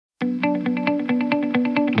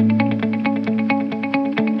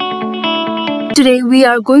Today we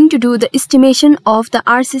are going to do the estimation of the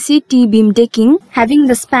RCC T-beam decking having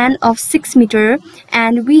the span of 6 meter,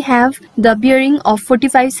 and we have the bearing of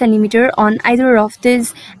 45 centimeter on either of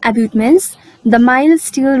these abutments. The mild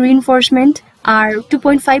steel reinforcement are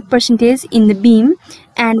 2.5% in the beam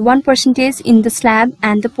and 1% in the slab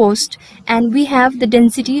and the post, and we have the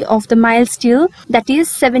density of the mild steel that is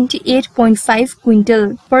 78.5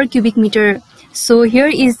 quintal per cubic meter. So here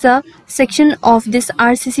is the section of this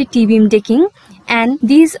RCC T-beam decking, and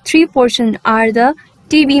these three portions are the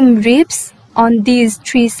T-beam ribs on these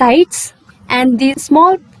three sides, and the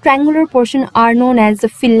small triangular portion are known as the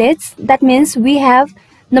fillets. That means we have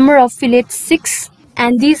number of fillets 6,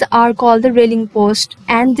 and these are called the railing post,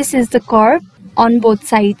 and this is the curve on both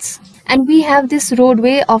sides. And we have this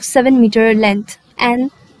roadway of 7 meter length,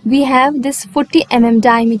 and we have this 40 mm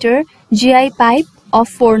diameter GI pipe of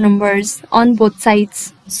 4 numbers on both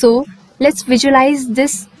sides. So let's visualize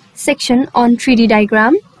this section on 3D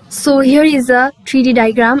diagram. So here is a 3D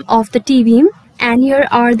diagram of the T-beam, and here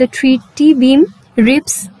are the 3 T-beam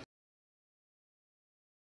ribs.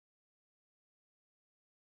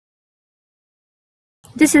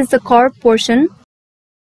 This is the curved portion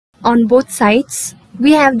on both sides.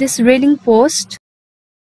 We have this railing post,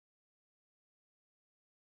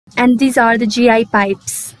 and these are the GI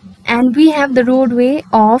pipes. And we have the roadway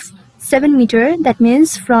of 7 meter. That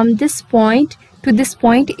means from this point to this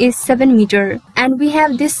point is 7 meter. And we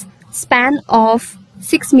have this span of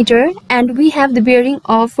 6 meter, and we have the bearing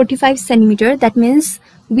of 45 centimeter. That means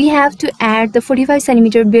we have to add the 45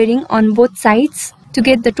 centimeter bearing on both sides to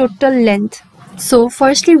get the total length. So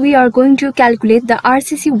firstly we are going to calculate the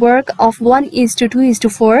RCC work of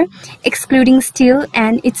 1:2:4, excluding steel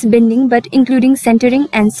and its bending but including centering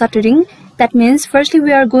and soldering. That means firstly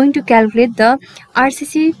we are going to calculate the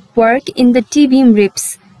RCC work in the T-beam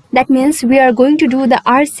ribs. That means we are going to do the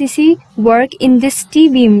RCC work in this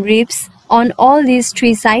T-beam ribs on all these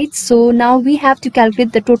 3 sides. So now we have to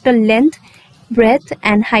calculate the total length, breadth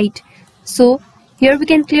and height. So here we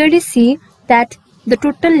can clearly see that the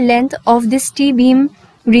total length of this T-beam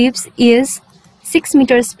ribs is 6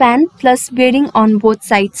 meter span plus bearing on both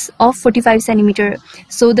sides of 45 centimeter.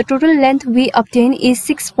 So the total length we obtain is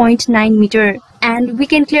 6.9 meter, and we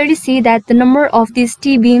can clearly see that the number of these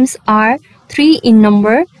T-beams are 3 in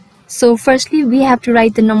number. So firstly we have to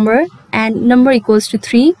write the number, and number equals to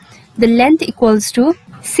 3. The length equals to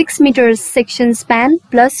 6 meters section span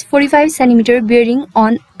plus 45 centimeter bearing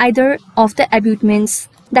on either of the abutments.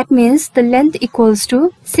 That means the length equals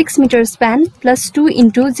to 6 meter span plus 2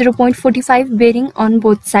 into 0.45 bearing on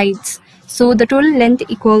both sides. So the total length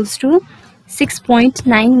equals to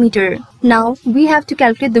 6.9 meter. Now we have to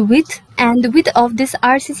calculate the width, and the width of this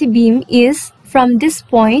RCC beam is from this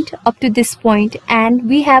point up to this point, and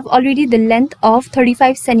we have already the length of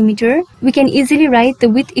 35 centimeter. We can easily write the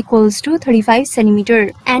width equals to 35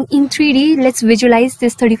 centimeter. And in 3D, let's visualize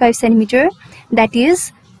this 35 centimeter. That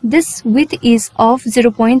is, this width is of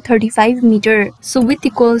 0.35 meter. So width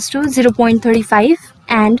equals to 0.35,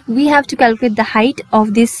 and we have to calculate the height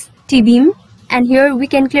of this T-beam. And here we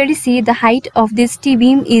can clearly see the height of this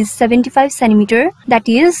T-beam is 75 centimeter. That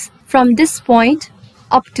is, from this point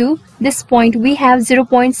up to this point we have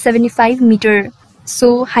 0.75 meter.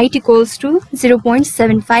 So height equals to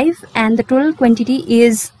 0.75, and the total quantity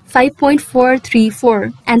is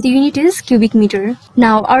 5.434, and the unit is cubic meter.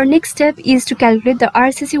 Now our next step is to calculate the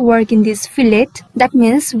RCC work in this fillet. That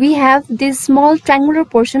means we have this small triangular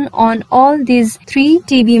portion on all these 3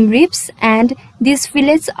 T-beam ribs, and these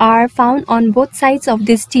fillets are found on both sides of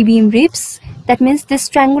this T-beam ribs. That means this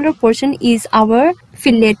triangular portion is our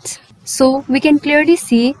fillet. So we can clearly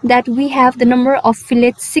see that we have the number of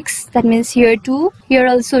fillets 6. That means here 2, here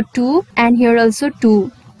also 2, and here also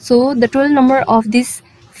 2. So the total number of these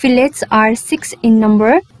fillets are 6 in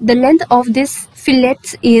number. The length of this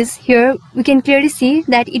fillets is, here we can clearly see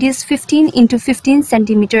that it is 15 into 15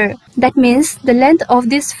 centimeter. That means the length of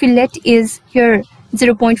this fillet is here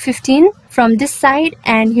 0.15 from this side,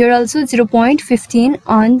 and here also 0.15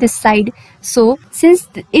 on this side. So since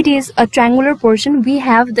it is a triangular portion, we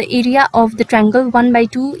have the area of the triangle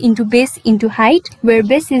 1/2 into base into height, where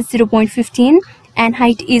base is 0.15 and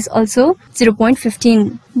height is also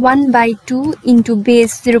 0.15. 1/2 into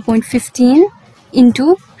base 0.15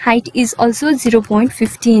 into height is also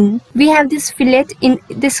 0.15. We have this fillet in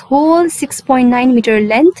this whole 6.9 meter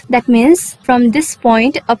length. That means from this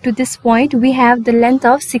point up to this point we have the length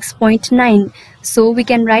of 6.9. So we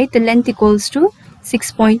can write the length equals to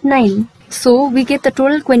 6.9. So we get the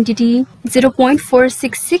total quantity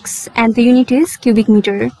 0.466, and the unit is cubic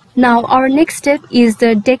meter. Now our next step is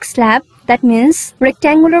the deck slab. That means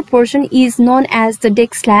rectangular portion is known as the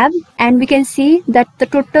deck slab, and we can see that the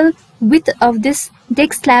total width of this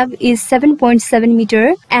deck slab is 7.7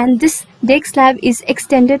 meter, and this deck slab is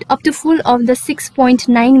extended up to full of the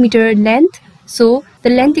 6.9 meter length. So the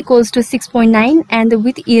length equals to 6.9 and the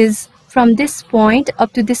width is from this point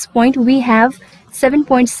up to this point we have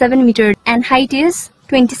 7.7 meter and height is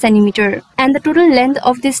 20 centimeter. And the total length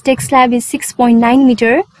of this deck slab is 6.9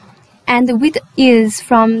 meter and the width is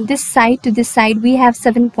from this side to this side we have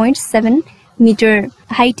 7.7 meter.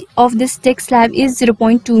 Height of this deck slab is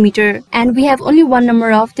 0.2 meter and we have only one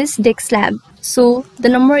number of this deck slab. So the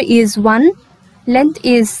number is 1, length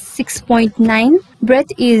is 6.9,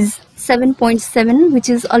 breadth is 7.7 which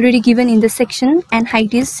is already given in the section, and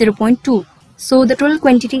height is 0.2. So the total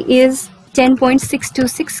quantity is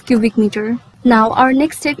 10.626 cubic meter. Now our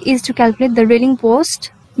next step is to calculate the railing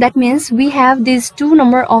post. That means we have these two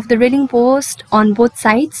number of the railing post on both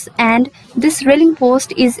sides, and this railing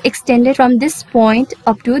post is extended from this point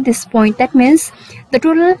up to this point. That means the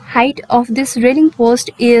total height of this railing post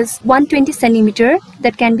is 120 centimeter.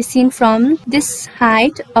 That can be seen from this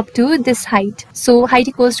height up to this height. So height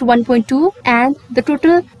equals to 1.2 and the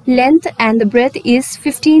total length and the breadth is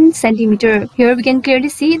 15 centimeter. Here we can clearly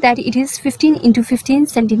see that it is 15 into 15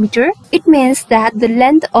 centimeter. It means that the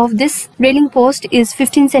length of this railing post is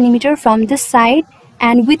 15 centimeter from this side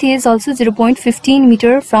and width is also 0.15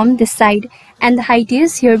 meter from this side, and the height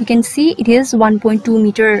is, here we can see it is 1.2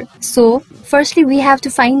 meter. So firstly we have to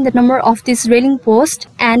find the number of this railing post,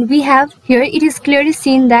 and we have here it is clearly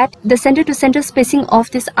seen that the center to center spacing of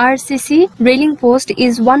this RCC railing post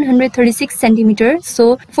is 136 centimeter.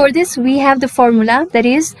 So for this we have the formula, that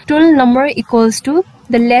is total number equals to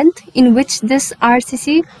the length in which this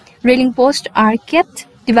RCC railing posts are kept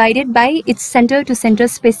divided by its center to center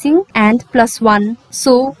spacing and plus 1.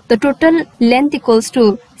 So the total length equals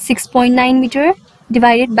to 6.9 meter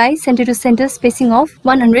divided by center to center spacing of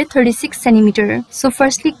 136 centimeter. So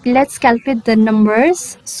firstly let's calculate the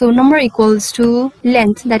numbers. So number equals to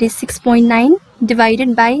length, that is 6.9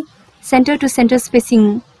 divided by center to center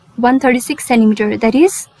spacing 136 centimeter, that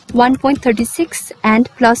is 1.36 and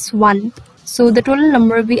plus 1. So the total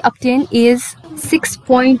number we obtain is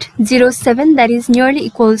 6.07, that is nearly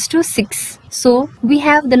equals to 6. So we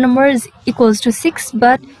have the numbers equals to 6,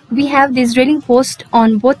 but we have this railing post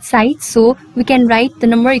on both sides, so we can write the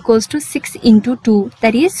number equals to 6 into 2,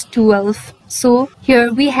 that is 12. So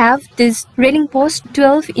here we have this railing post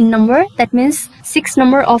 12 in number, that means 6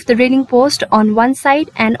 number of the railing post on one side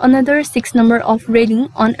and another 6 number of railing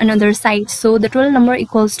on another side. So the total number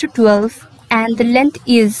equals to 12. And the length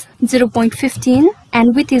is 0.15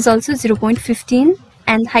 and width is also 0.15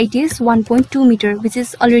 and height is 1.2 meter, which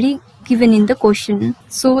is already given in the question.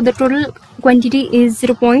 So the total quantity is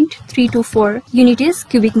 0.324, unit is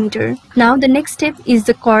cubic meter. Now the next step is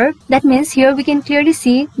the curve. That means here we can clearly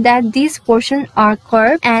see that these portions are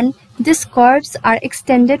curved and these curves are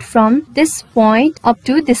extended from this point up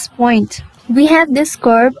to this point. We have this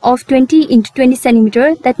curve of 20 into 20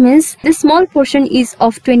 centimeter. That means this small portion is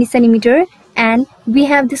of 20 centimeter and we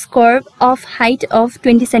have this curve of height of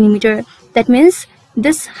 20 centimeter. That means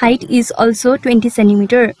this height is also 20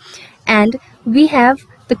 centimeter, and we have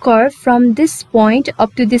the curve from this point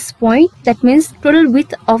up to this point. That means total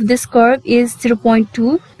width of this curve is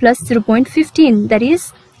 0.2 plus 0.15, that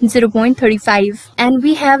is 0.35, and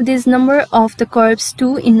we have this number of the curves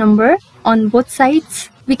 2 in number on both sides.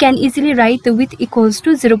 We can easily write the width equals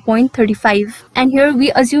to 0.35, and here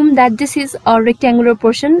we assume that this is a rectangular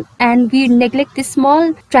portion and we neglect this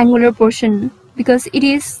small triangular portion because it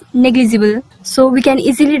is negligible. So we can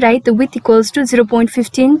easily write the width equals to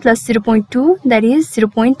 0.15 plus 0.2, that is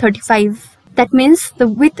 0.35. That means the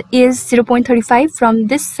width is 0.35 from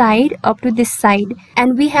this side up to this side,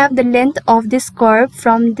 and we have the length of this curve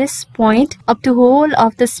from this point up to whole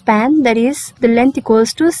of the span, that is the length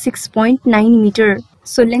equals to 6.9 meter.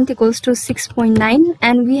 So length equals to 6.9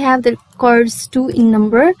 and we have the curves 2 in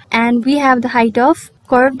number and we have the height of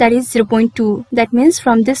curve, that is 0.2. That means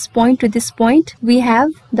from this point to this point we have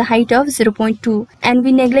the height of 0.2 and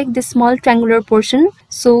we neglect this small triangular portion,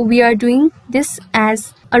 so we are doing this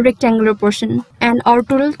as a rectangular portion, and our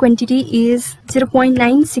total quantity is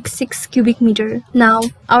 0.966 cubic meter. Now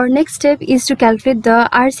our next step is to calculate the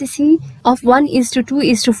RCC of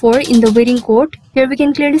 1:2:4 in the wearing coat. Here we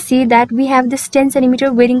can clearly see that we have this 10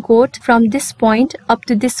 centimeter wearing coat from this point up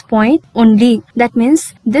to this point only. That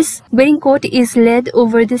means this wearing coat is laid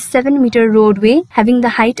over this 7 meter roadway having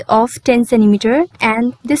the height of 10 centimeter,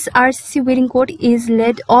 and this RCC wearing coat is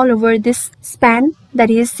laid all over this span, that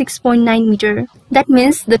is 6.9 meter. That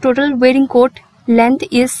means the total wearing coat length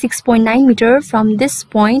is 6.9 meter from this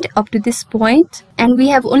point up to this point, and we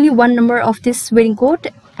have only one number of this wedding coat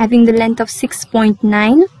having the length of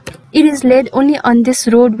 6.9. It is laid only on this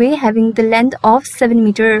roadway having the length of 7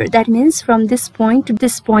 meter. That means from this point to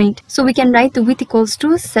this point. So we can write the width equals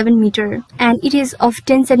to 7 meter. And it is of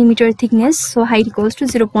 10 centimeter thickness. So height equals to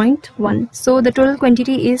 0.1. So the total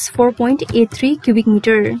quantity is 4.83 cubic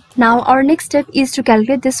meter. Now our next step is to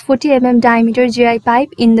calculate this 40 mm diameter GI pipe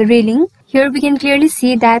in the railing. Here we can clearly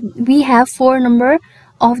see that we have 4 number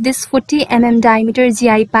of this 40 mm diameter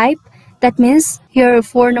GI pipe. That means here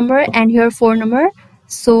 4 number and here 4 number.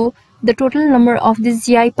 So the total number of this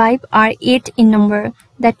GI pipe are 8 in number.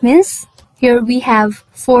 That means here we have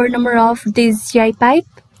 4 number of this GI pipe,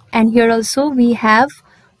 and here also we have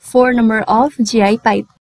 4 number of GI pipe.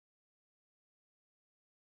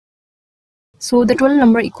 So the total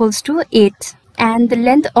number equals to 8. And the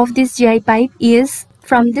length of this GI pipe is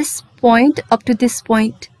from this point up to this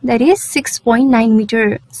point, that is 6.9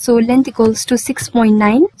 meter. So length equals to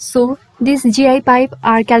 6.9. So these GI pipe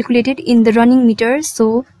are calculated in the running meter.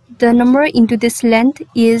 So the number into this length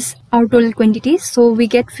is our total quantity. So we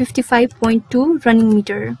get 55.2 running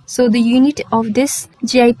meter. So the unit of this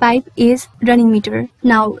GI pipe is running meter.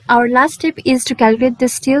 Now our last step is to calculate the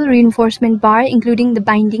steel reinforcement bar including the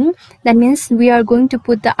binding. That means we are going to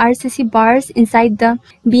put the RCC bars inside the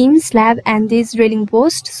beam, slab and this railing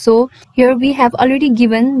post. So here we have already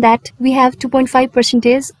given that we have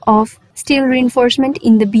 2.5% of steel reinforcement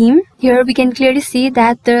in the beam. Here we can clearly see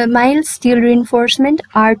that the mild steel reinforcement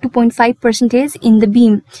are 2.5% in the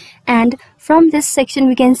beam. And from this section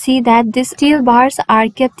we can see that these steel bars are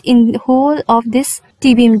kept in the whole of this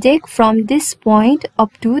T-beam deck from this point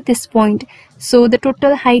up to this point. So the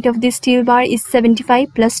total height of this steel bar is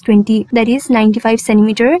 75 plus 20, that is 95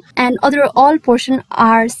 centimeter, and other all portion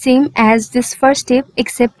are same as this first step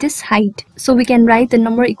except this height. So we can write the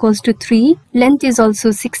number equals to 3. Length is also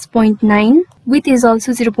 6.9. Width is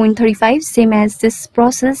also 0.35, same as this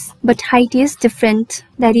process, but height is different.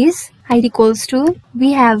 That is height equals to,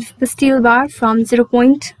 we have the steel bar from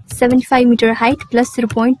 0.75 meter height plus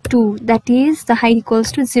 0.2, that is the height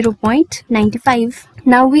equals to 0.95.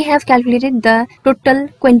 Now we have calculated the total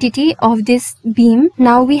quantity of this beam.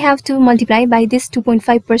 Now we have to multiply by this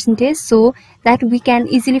 2.5% so that we can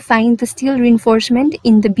easily find the steel reinforcement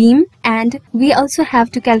in the beam, and we also have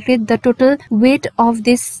to calculate the total weight of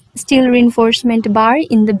this steel reinforcement bar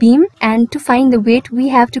in the beam, and to find the weight we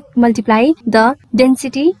have to multiply the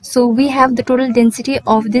density. So we have the total density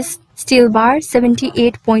of this steel bar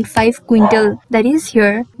 78.5 quintal, that is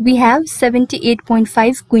here we have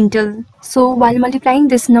 78.5 quintal. So while multiplying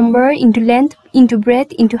this number into length, into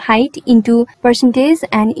breadth, into height, into percentage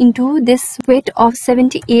and into this weight of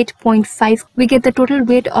 78.5, we get the total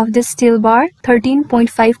weight of this steel bar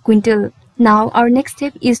 13.5 quintal. Now our next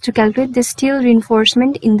step is to calculate the steel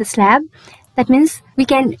reinforcement in the slab. That means we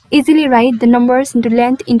can easily write the numbers into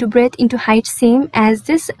length, into breadth, into height same as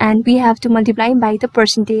this, and we have to multiply by the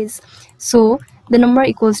percentage. So the number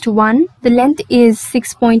equals to 1. The length is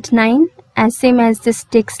 6.9 as same as this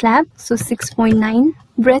deck slab, so 6.9.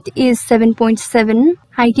 Breadth is 7.7.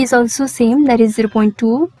 Height is also same, that is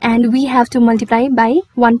 0.2, and we have to multiply by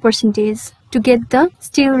 1% to get the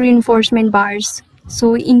steel reinforcement bars.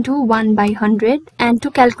 So into 1 by 100, and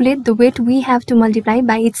to calculate the weight we have to multiply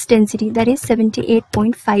by its density, that is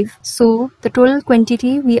 78.5. So the total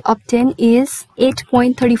quantity we obtain is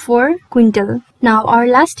 8.34 quintal. Now our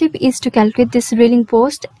last step is to calculate this railing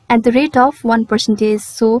post at the rate of 1%.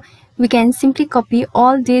 So we can simply copy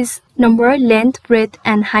all these number, length, breadth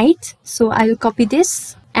and height. So I will copy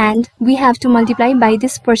this, and we have to multiply by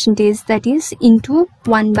this percentage, that is into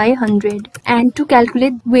 1 by 100. And to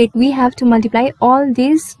calculate weight we have to multiply all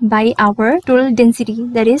these by our total density,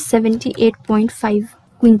 that is 78.5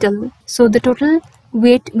 quintal. So the total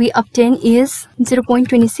weight we obtain is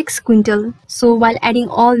 0.26 quintal. So while adding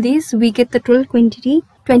all these we get the total quantity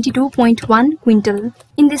 22.1 quintal.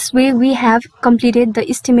 In this way we have completed the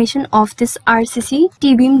estimation of this RCC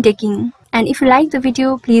T-beam decking. And if you like the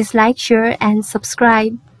video, please like, share and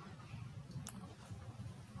subscribe.